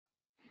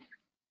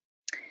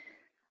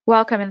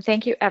Welcome and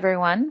thank you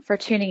everyone for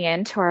tuning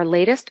in to our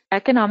latest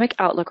Economic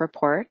Outlook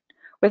report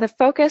with a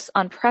focus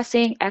on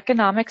pressing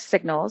economic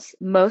signals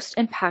most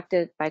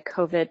impacted by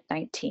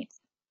COVID-19.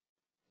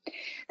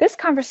 This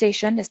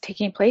conversation is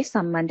taking place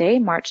on Monday,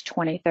 March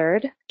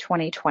 23rd,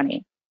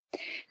 2020.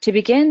 To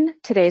begin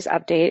today's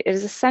update, it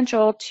is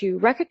essential to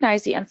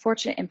recognize the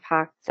unfortunate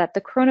impact that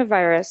the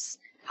coronavirus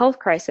health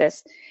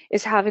crisis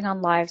is having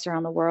on lives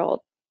around the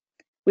world.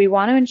 We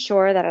want to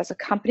ensure that as a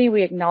company,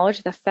 we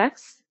acknowledge the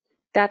effects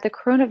that the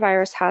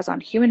coronavirus has on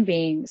human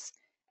beings,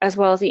 as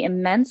well as the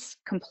immense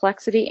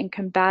complexity in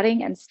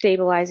combating and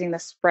stabilizing the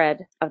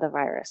spread of the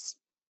virus.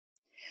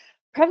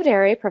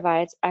 Prevedere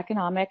provides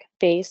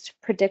economic-based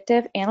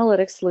predictive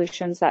analytic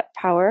solutions that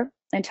power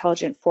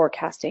intelligent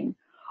forecasting.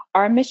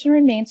 Our mission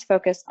remains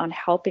focused on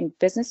helping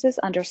businesses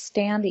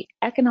understand the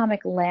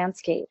economic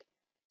landscape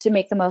to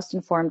make the most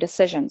informed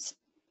decisions.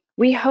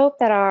 We hope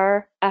that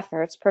our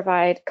efforts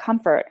provide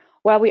comfort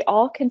while we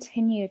all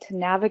continue to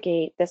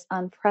navigate this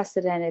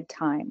unprecedented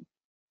time.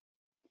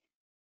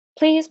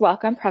 Please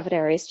welcome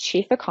Prevedere's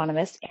Chief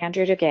Economist,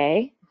 Andrew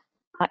Duguay.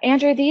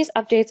 Andrew, these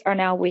updates are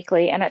now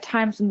weekly and at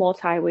times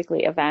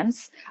multi-weekly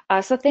events.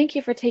 So thank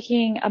you for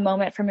taking a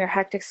moment from your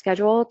hectic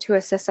schedule to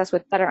assist us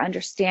with better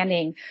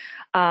understanding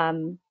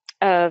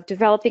of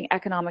developing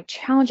economic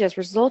challenges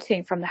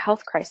resulting from the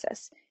health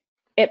crisis.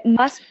 It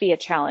must be a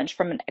challenge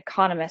from an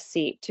economist's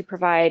seat to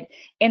provide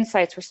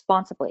insights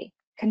responsibly,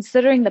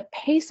 considering the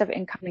pace of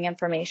incoming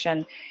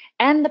information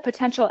and the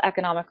potential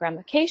economic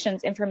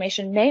ramifications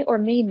information may or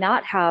may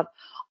not have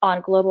on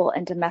global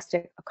and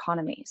domestic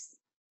economies.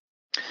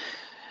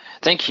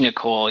 Thank you,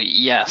 Nicole.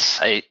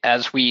 Yes,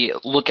 as we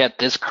look at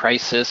this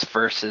crisis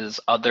versus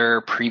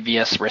other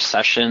previous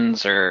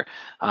recessions or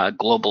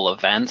global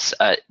events,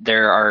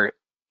 there are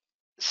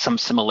some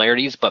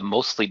similarities, but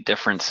mostly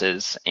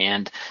differences,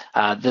 and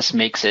this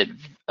makes it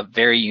a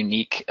very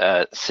unique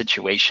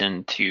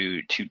situation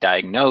to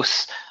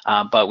diagnose,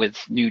 but with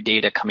new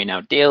data coming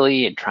out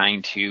daily and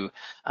trying to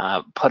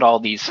put all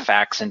these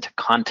facts into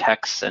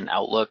context and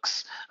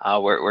outlooks,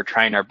 we're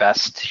trying our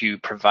best to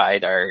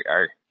provide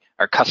our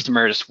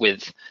customers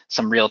with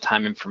some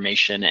real-time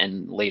information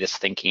and latest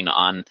thinking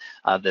on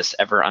this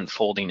ever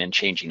unfolding and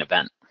changing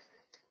event.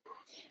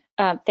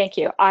 Thank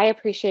you. I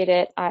appreciate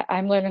it.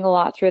 I'm learning a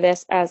lot through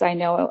this, as I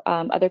know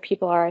other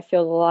people are. I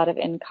feel a lot of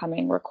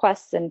incoming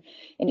requests and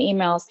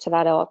emails to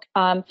that ilk.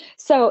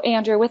 So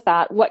Andrew, with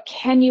that, what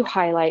can you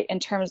highlight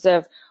in terms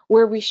of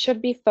where we should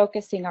be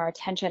focusing our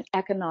attention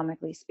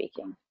economically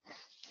speaking?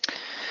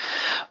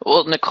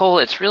 Well, Nicole,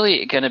 it's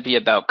really going to be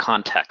about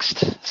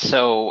context.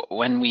 So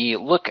when we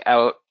look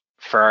out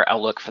for our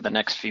outlook for the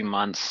next few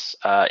months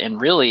and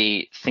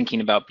really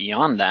thinking about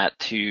beyond that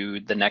to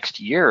the next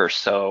year or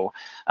so,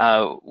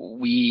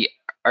 we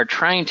are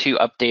trying to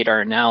update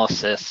our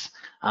analysis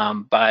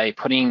by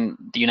putting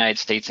the United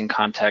States in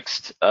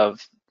context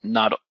of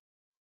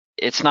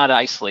it's not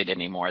isolated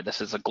anymore. This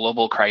is a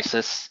global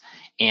crisis,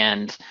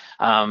 and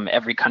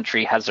every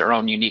country has their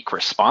own unique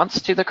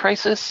response to the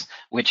crisis,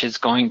 which is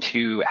going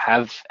to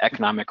have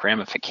economic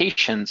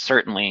ramifications,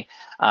 certainly,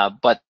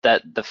 but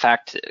that the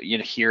fact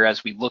here,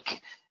 as we look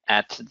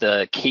at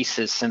the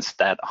cases since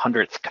that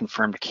 100th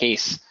confirmed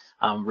case,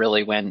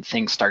 really when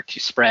things start to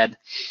spread,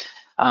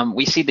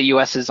 we see the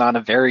US is on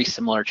a very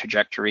similar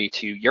trajectory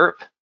to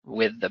Europe,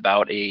 with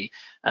about a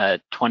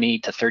 20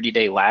 to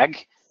 30-day lag,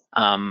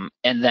 and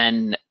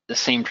then the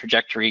same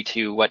trajectory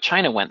to what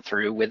China went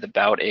through, with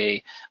about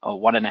a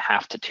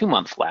 1.5 to 2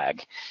 month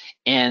lag.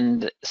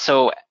 And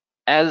so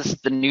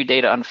as the new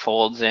data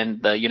unfolds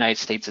and the United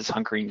States is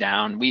hunkering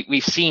down,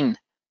 we've seen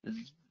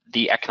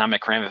the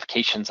economic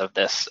ramifications of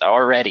this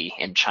already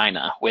in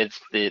China, with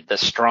the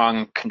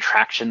strong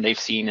contraction they've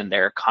seen in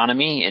their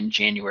economy in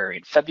January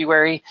and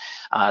February,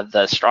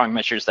 the strong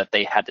measures that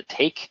they had to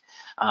take,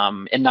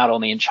 and not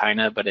only in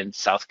China, but in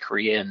South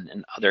Korea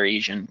and other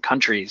Asian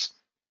countries.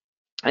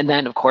 And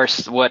then, of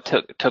course, what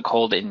took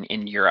hold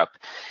in Europe.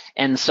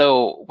 And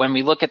so when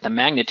we look at the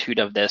magnitude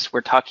of this,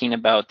 we're talking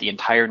about the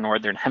entire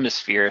Northern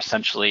Hemisphere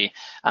essentially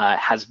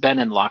has been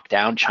in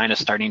lockdown. China's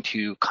starting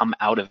to come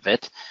out of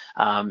it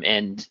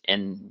and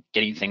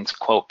getting things,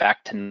 quote,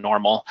 back to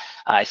normal.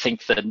 I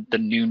think the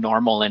new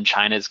normal in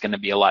China is going to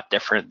be a lot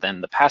different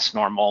than the past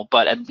normal,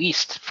 but at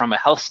least from a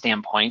health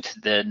standpoint,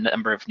 the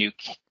number of new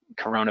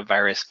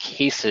coronavirus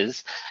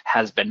cases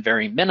has been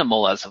very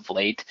minimal as of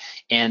late,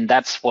 and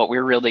that's what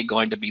we're really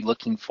going to be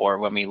looking for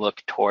when we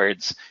look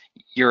towards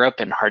Europe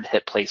and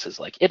hard-hit places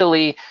like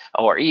Italy,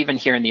 or even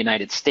here in the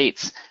United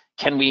States.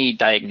 Can we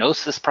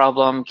diagnose this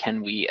problem?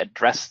 Can we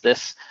address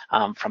this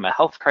from a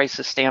health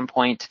crisis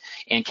standpoint?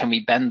 And can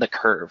we bend the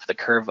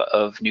curve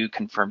of new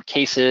confirmed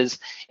cases,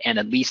 and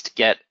at least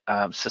get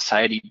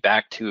society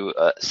back to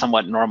a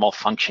somewhat normal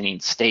functioning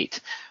state?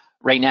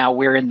 Right now,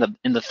 we're in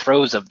the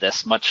throes of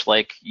this, much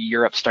like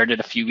Europe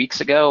started a few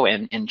weeks ago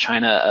and in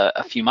China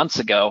a few months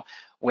ago,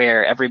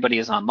 where everybody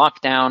is on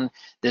lockdown.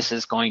 This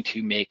is going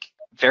to make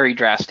very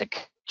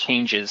drastic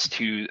changes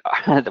to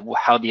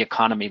how the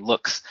economy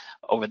looks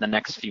over the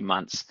next few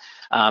months.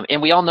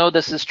 And we all know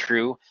this is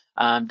true,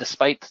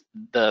 despite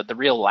the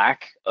real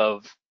lack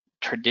of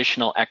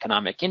traditional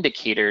economic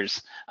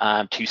indicators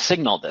to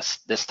signal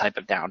this type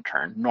of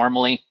downturn.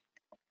 Normally,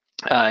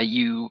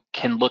 you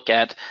can look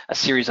at a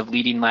series of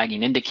leading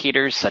lagging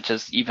indicators, such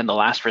as even the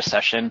last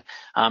recession.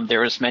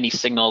 There was many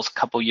signals a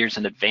couple years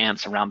in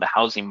advance around the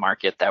housing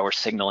market that were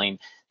signaling,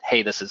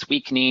 hey, this is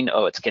weakening,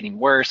 oh, it's getting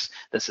worse,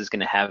 this is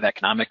going to have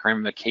economic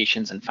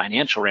ramifications and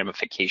financial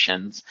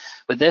ramifications.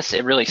 With this,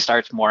 it really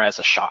starts more as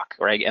a shock,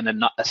 right?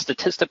 And a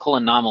statistical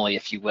anomaly,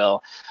 if you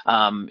will,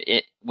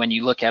 when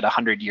you look at a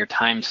 100-year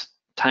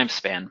time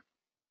span.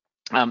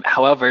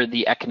 However,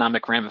 the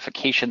economic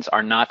ramifications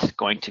are not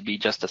going to be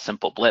just a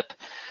simple blip.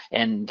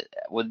 And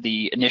with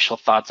the initial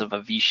thoughts of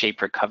a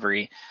V-shaped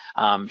recovery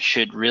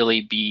should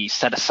really be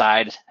set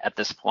aside at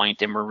this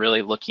point, and we're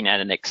really looking at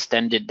an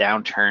extended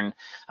downturn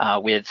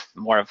with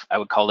more of, I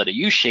would call it a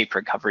U-shaped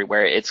recovery,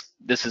 where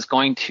this is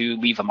going to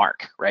leave a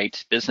mark,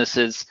 right?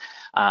 Businesses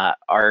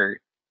are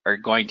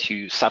going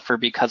to suffer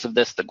because of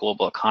this. The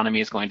global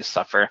economy is going to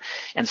suffer.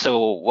 And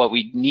so what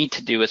we need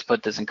to do is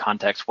put this in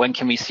context. When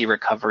can we see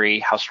recovery?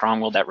 How strong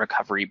will that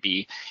recovery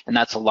be? And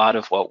that's a lot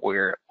of what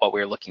we're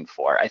looking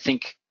for. I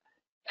think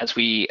as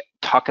we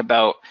talk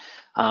about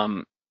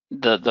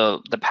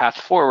the path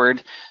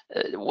forward,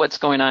 what's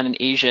going on in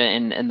Asia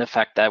and the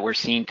fact that we're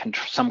seeing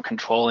some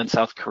control in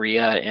South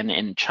Korea and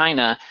in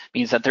China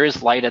means that there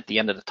is light at the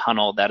end of the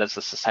tunnel, that as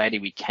a society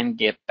we can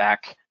get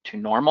back to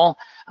normal.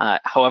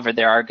 However,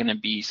 there are going to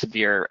be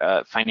severe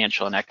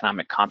financial and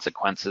economic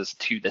consequences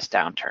to this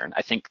downturn.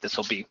 I think this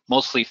will be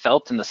mostly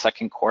felt in the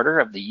second quarter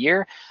of the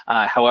year.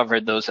 However,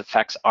 those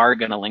effects are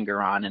going to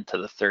linger on into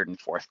the third and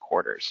fourth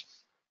quarters.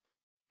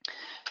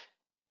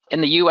 In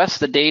the US,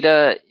 the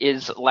data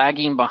is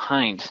lagging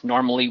behind.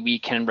 Normally, we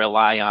can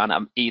rely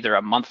on either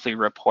a monthly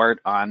report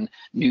on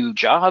new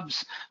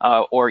jobs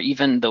or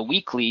even the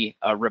weekly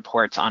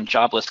reports on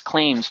jobless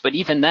claims. But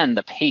even then,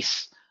 the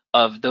pace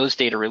of those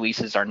data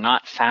releases are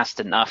not fast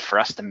enough for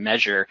us to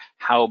measure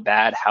how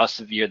bad, how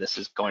severe this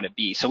is going to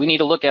be. So we need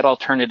to look at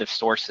alternative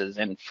sources.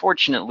 And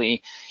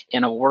fortunately,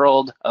 in a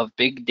world of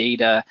big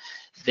data,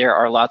 there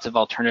are lots of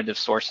alternative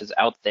sources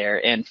out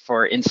there. And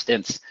for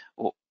instance,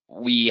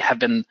 we have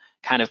been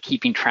kind of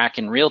keeping track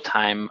in real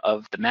time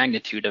of the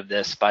magnitude of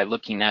this by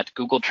looking at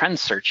Google Trend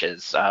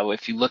searches.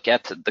 If you look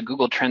at the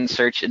Google Trend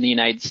search in the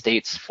United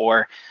States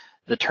for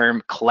the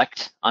term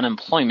collect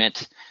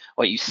unemployment,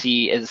 what you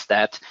see is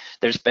that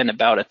there's been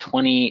about a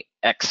 20x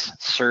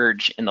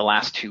surge in the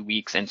last 2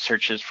 weeks in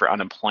searches for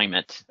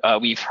unemployment.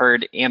 We've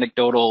heard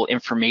anecdotal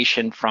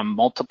information from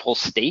multiple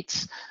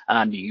states,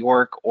 New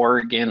York,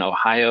 Oregon,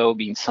 Ohio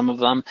being some of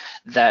them,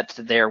 that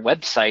their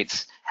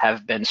websites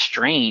have been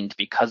strained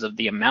because of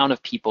the amount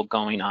of people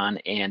going on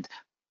and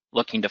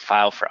looking to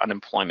file for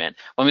unemployment.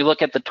 When we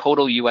look at the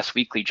total US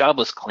weekly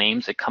jobless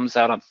claims, it comes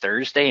out on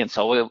Thursday, and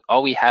so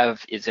all we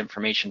have is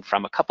information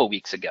from a couple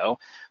weeks ago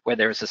where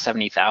there was a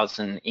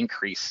 70,000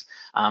 increase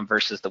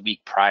versus the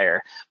week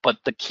prior. But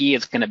the key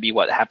is going to be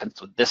what happens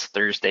with this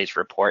Thursday's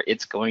report.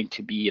 It's going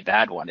to be a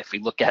bad one. If we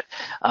look at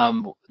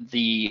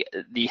the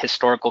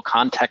historical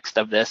context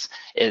of this,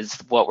 is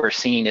what we're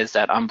seeing is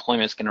that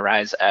unemployment is going to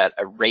rise at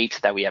a rate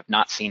that we have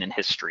not seen in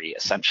history,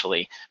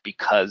 essentially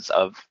because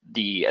of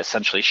the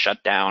essentially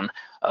shutdown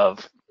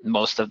of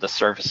most of the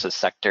services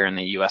sector in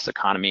the US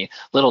economy.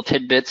 Little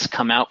tidbits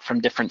come out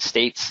from different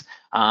states,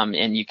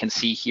 and you can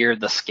see here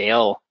the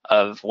scale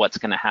of what's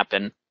going to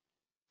happen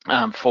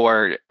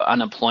for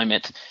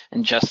unemployment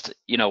in just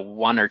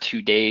 1 or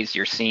 2 days.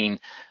 You're seeing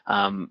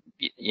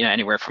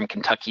anywhere from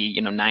Kentucky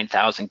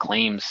 9,000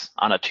 claims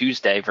on a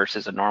Tuesday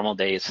versus a normal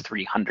day is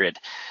 300.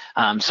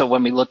 So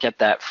when we look at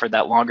that for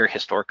that longer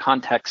historic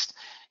context,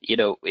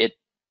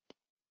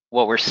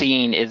 what we're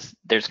seeing is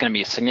there's going to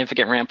be a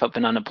significant ramp up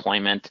in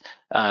unemployment.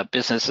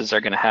 Businesses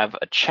are going to have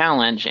a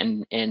challenge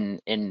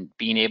in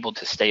being able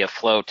to stay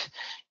afloat,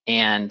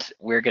 and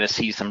we're going to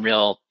see some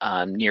real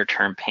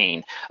near-term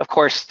pain. Of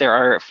course, there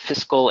are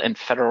fiscal and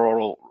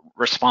federal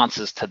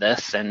responses to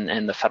this,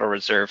 and the Federal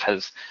Reserve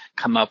has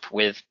come up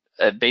with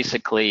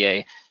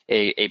basically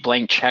a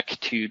blank check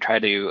to try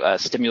to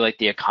stimulate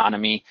the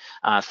economy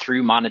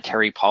through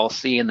monetary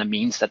policy and the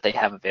means that they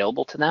have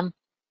available to them.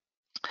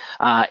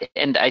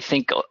 And I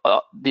think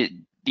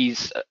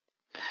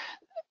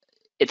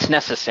it's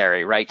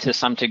necessary, right, to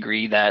some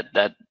degree that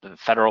the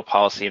federal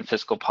policy and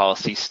fiscal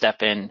policy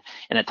step in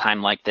a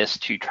time like this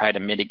to try to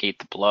mitigate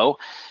the blow.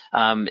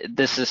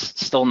 This is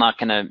still not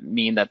going to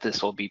mean that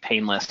this will be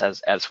painless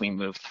as we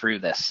move through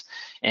this.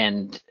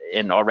 And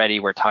already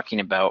we're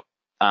talking about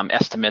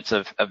estimates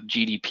of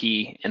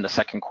GDP in the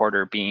second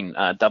quarter being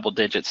double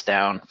digits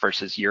down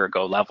versus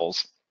year-ago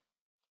levels.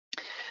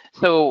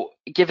 So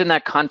given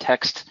that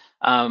context,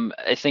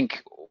 I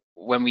think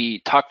when we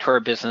talk to our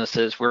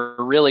businesses, we're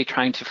really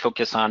trying to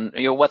focus on,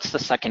 what's the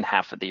second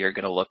half of the year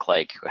going to look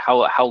like?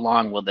 How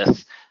long will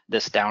this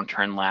this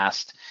downturn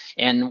last.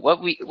 And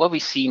what we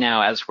see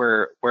now as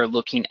we're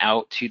looking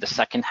out to the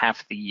second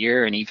half of the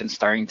year and even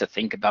starting to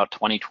think about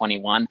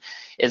 2021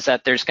 is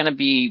that there's going to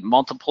be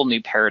multiple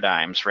new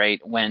paradigms,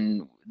 right?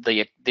 When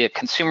the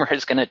consumer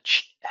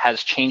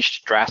has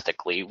changed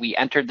drastically. We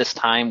entered this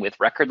time with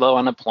record low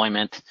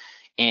unemployment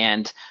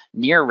and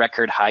near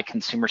record high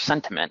consumer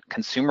sentiment.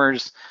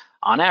 Consumers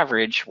on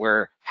average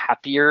were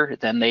happier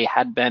than they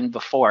had been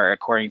before,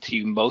 according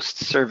to most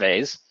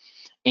surveys,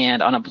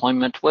 and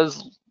unemployment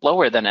was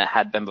lower than it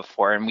had been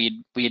before. And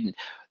we'd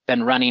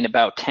been running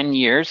about 10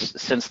 years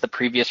since the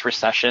previous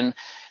recession,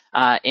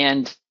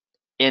 and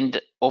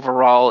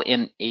overall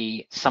in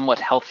a somewhat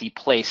healthy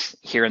place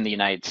here in the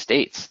United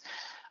States.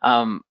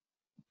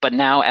 But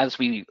now as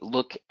we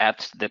look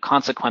at the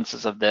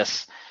consequences of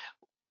this,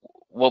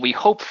 what we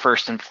hope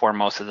first and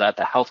foremost is that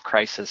the health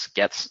crisis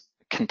gets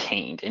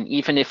contained. And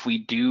even if we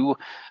do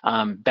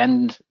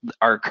bend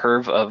our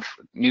curve of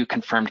new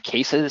confirmed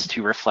cases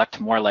to reflect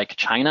more like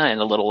China and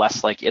a little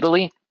less like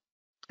Italy,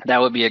 that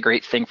would be a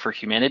great thing for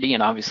humanity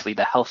and obviously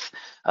the health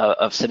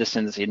of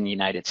citizens in the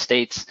United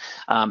States.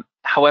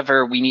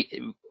 However, we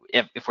need,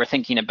 if we're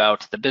thinking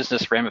about the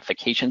business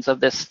ramifications of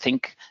this,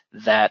 think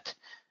that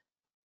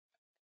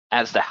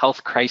as the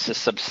health crisis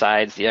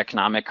subsides, the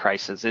economic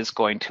crisis is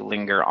going to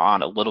linger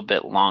on a little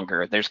bit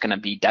longer. There's going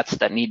to be debts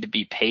that need to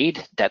be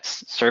paid,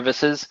 debts,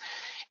 services,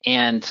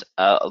 and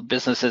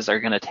businesses are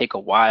going to take a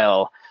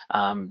while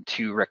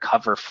to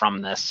recover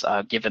from this,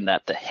 given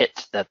that the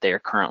hit that they're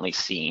currently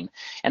seeing.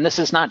 And this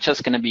is not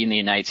just going to be in the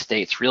United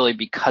States, really,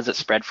 because it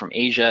spread from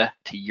Asia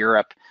to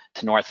Europe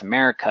to North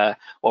America.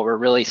 What we're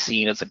really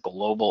seeing is a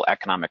global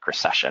economic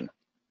recession.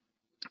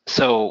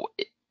 So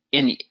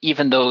in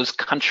even those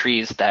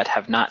countries that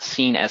have not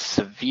seen as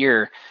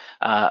severe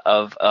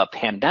of a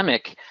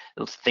pandemic,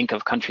 think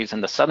of countries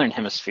in the Southern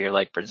Hemisphere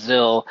like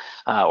Brazil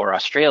or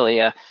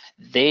Australia,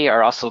 they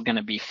are also going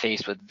to be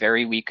faced with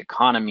very weak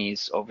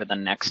economies over the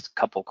next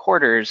couple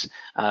quarters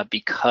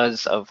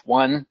because of,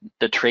 one,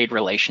 the trade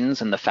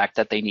relations and the fact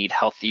that they need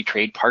healthy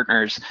trade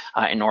partners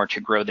in order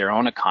to grow their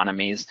own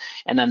economies.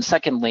 And then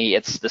secondly,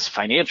 it's this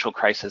financial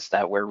crisis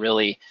that we're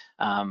really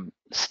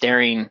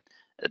staring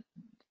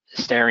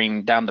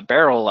down the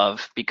barrel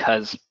of,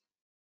 because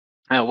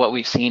what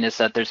we've seen is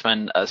that there's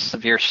been a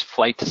severe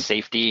flight to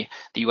safety.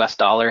 The US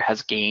dollar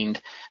has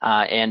gained,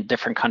 and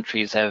different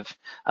countries have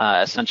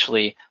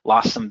essentially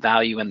lost some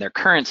value in their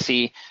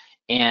currency.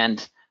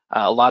 And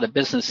a lot of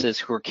businesses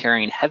who are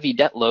carrying heavy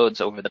debt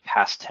loads over the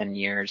past 10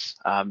 years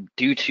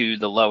due to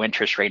the low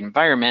interest rate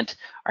environment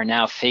are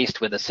now faced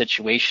with a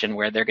situation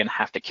where they're going to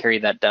have to carry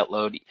that debt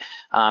load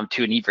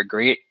to an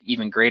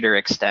even greater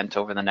extent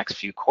over the next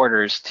few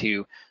quarters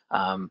to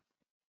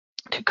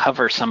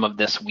cover some of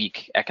this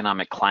weak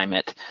economic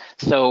climate.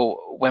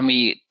 So when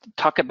we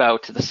talk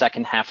about the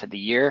second half of the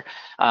year,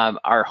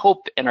 our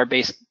hope and our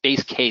base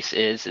case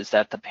is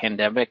that the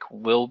pandemic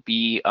will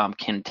be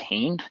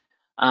contained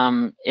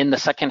in the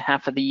second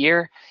half of the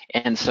year,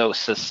 and so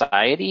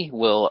society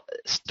will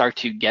start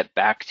to get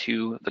back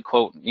to the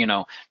quote,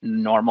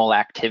 normal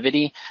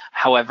activity.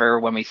 However,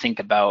 when we think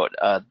about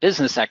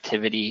business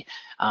activity,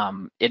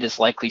 it is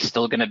likely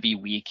still going to be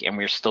weak, and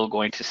we're still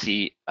going to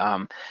see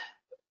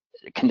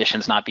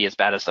conditions not be as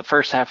bad as the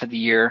first half of the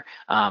year,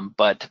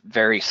 but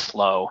very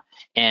slow,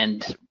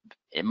 and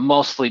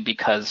mostly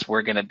because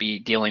we're going to be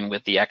dealing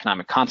with the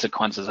economic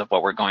consequences of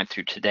what we're going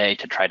through today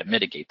to try to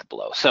mitigate the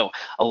blow. So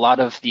a lot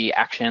of the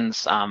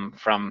actions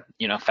from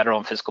federal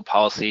and fiscal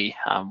policy,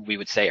 we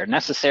would say, are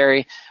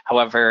necessary.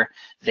 However,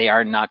 they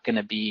are not going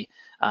to be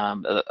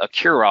a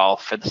cure-all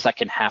for the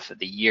second half of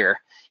the year.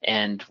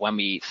 And when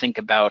we think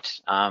about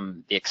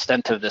the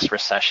extent of this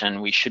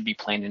recession, we should be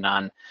planning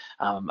on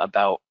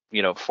about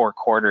 4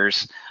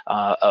 quarters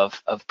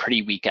of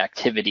pretty weak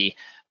activity,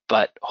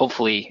 but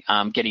hopefully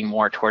getting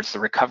more towards the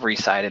recovery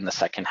side in the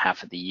second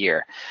half of the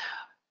year.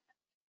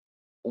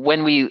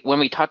 When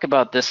we talk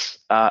about this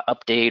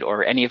update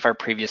or any of our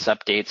previous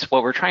updates,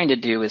 what we're trying to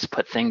do is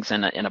put things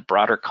in a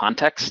broader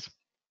context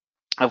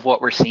of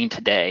what we're seeing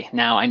today.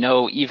 Now, I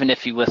know even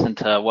if you listen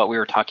to what we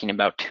were talking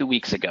about 2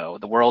 weeks ago,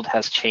 the world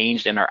has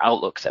changed and our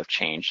outlooks have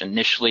changed.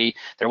 Initially,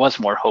 there was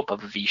more hope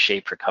of a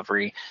V-shaped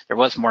recovery. There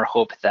was more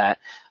hope that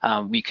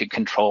we could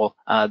control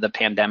the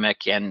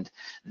pandemic and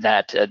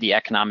that the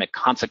economic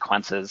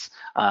consequences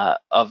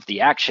of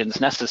the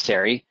actions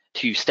necessary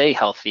to stay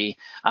healthy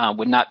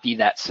would not be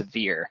that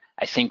severe.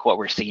 I think what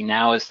we're seeing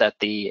now is that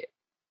the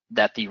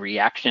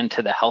reaction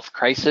to the health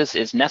crisis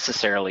is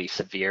necessarily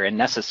severe and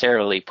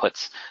necessarily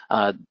puts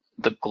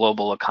the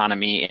global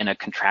economy in a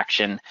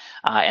contraction.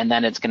 And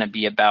then it's going to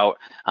be about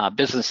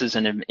businesses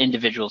and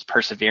individuals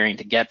persevering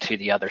to get to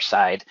the other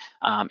side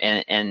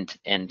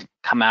and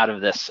come out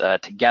of this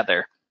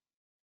together.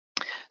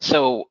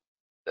 So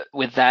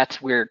with that,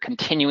 we're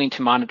continuing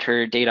to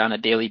monitor data on a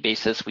daily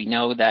basis. We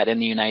know that in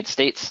the United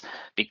States,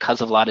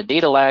 because of a lot of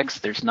data lags,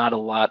 there's not a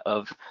lot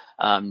of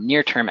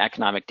near-term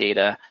economic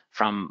data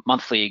from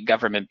monthly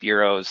government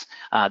bureaus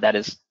that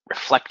is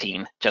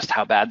reflecting just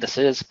how bad this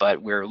is,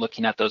 but we're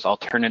looking at those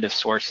alternative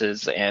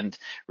sources and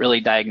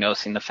really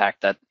diagnosing the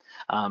fact that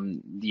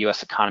the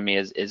U.S. economy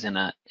is in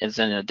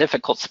a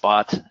difficult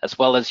spot, as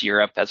well as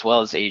Europe, as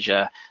well as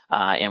Asia,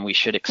 and we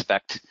should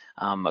expect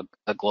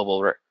a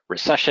global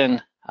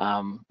recession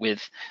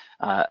with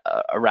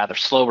a rather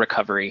slow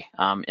recovery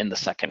in the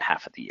second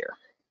half of the year.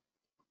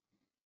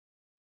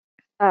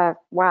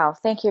 Wow,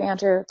 thank you,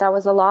 Andrew. That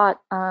was a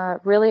lot.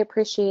 Really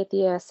appreciate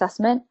the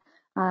assessment.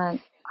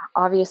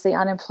 Obviously,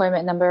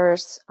 unemployment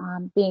numbers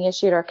being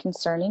issued are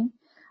concerning.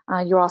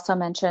 You also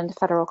mentioned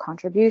federal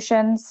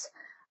contributions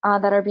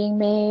that are being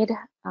made,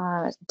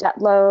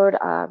 debt load,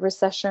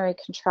 recessionary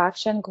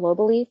contraction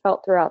globally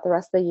felt throughout the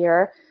rest of the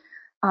year.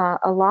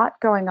 A lot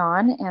going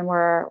on, and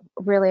we're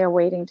really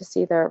awaiting to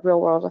see the real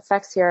world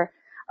effects here.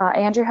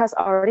 Andrew has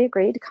already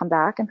agreed to come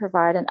back and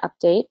provide an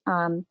update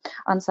on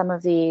some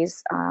of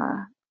these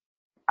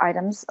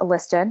items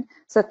listed.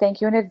 So thank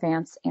you in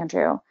advance,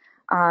 Andrew.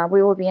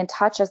 We will be in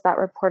touch as that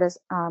report is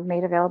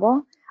made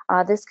available.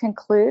 This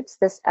concludes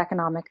this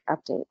economic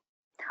update.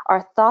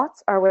 Our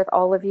thoughts are with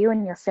all of you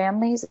and your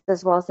families,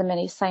 as well as the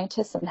many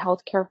scientists and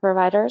healthcare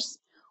providers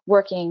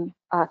working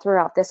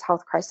throughout this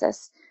health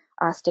crisis.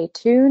 Stay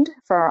tuned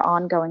for our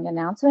ongoing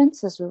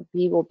announcements, as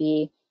we will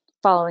be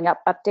following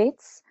up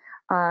updates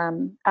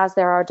as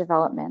there are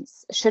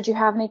developments. Should you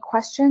have any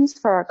questions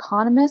for our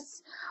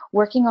economists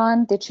working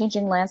on the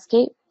changing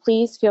landscape,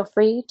 please feel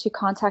free to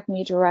contact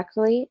me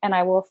directly, and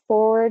I will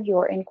forward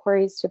your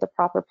inquiries to the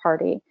proper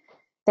party.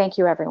 Thank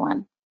you,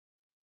 everyone.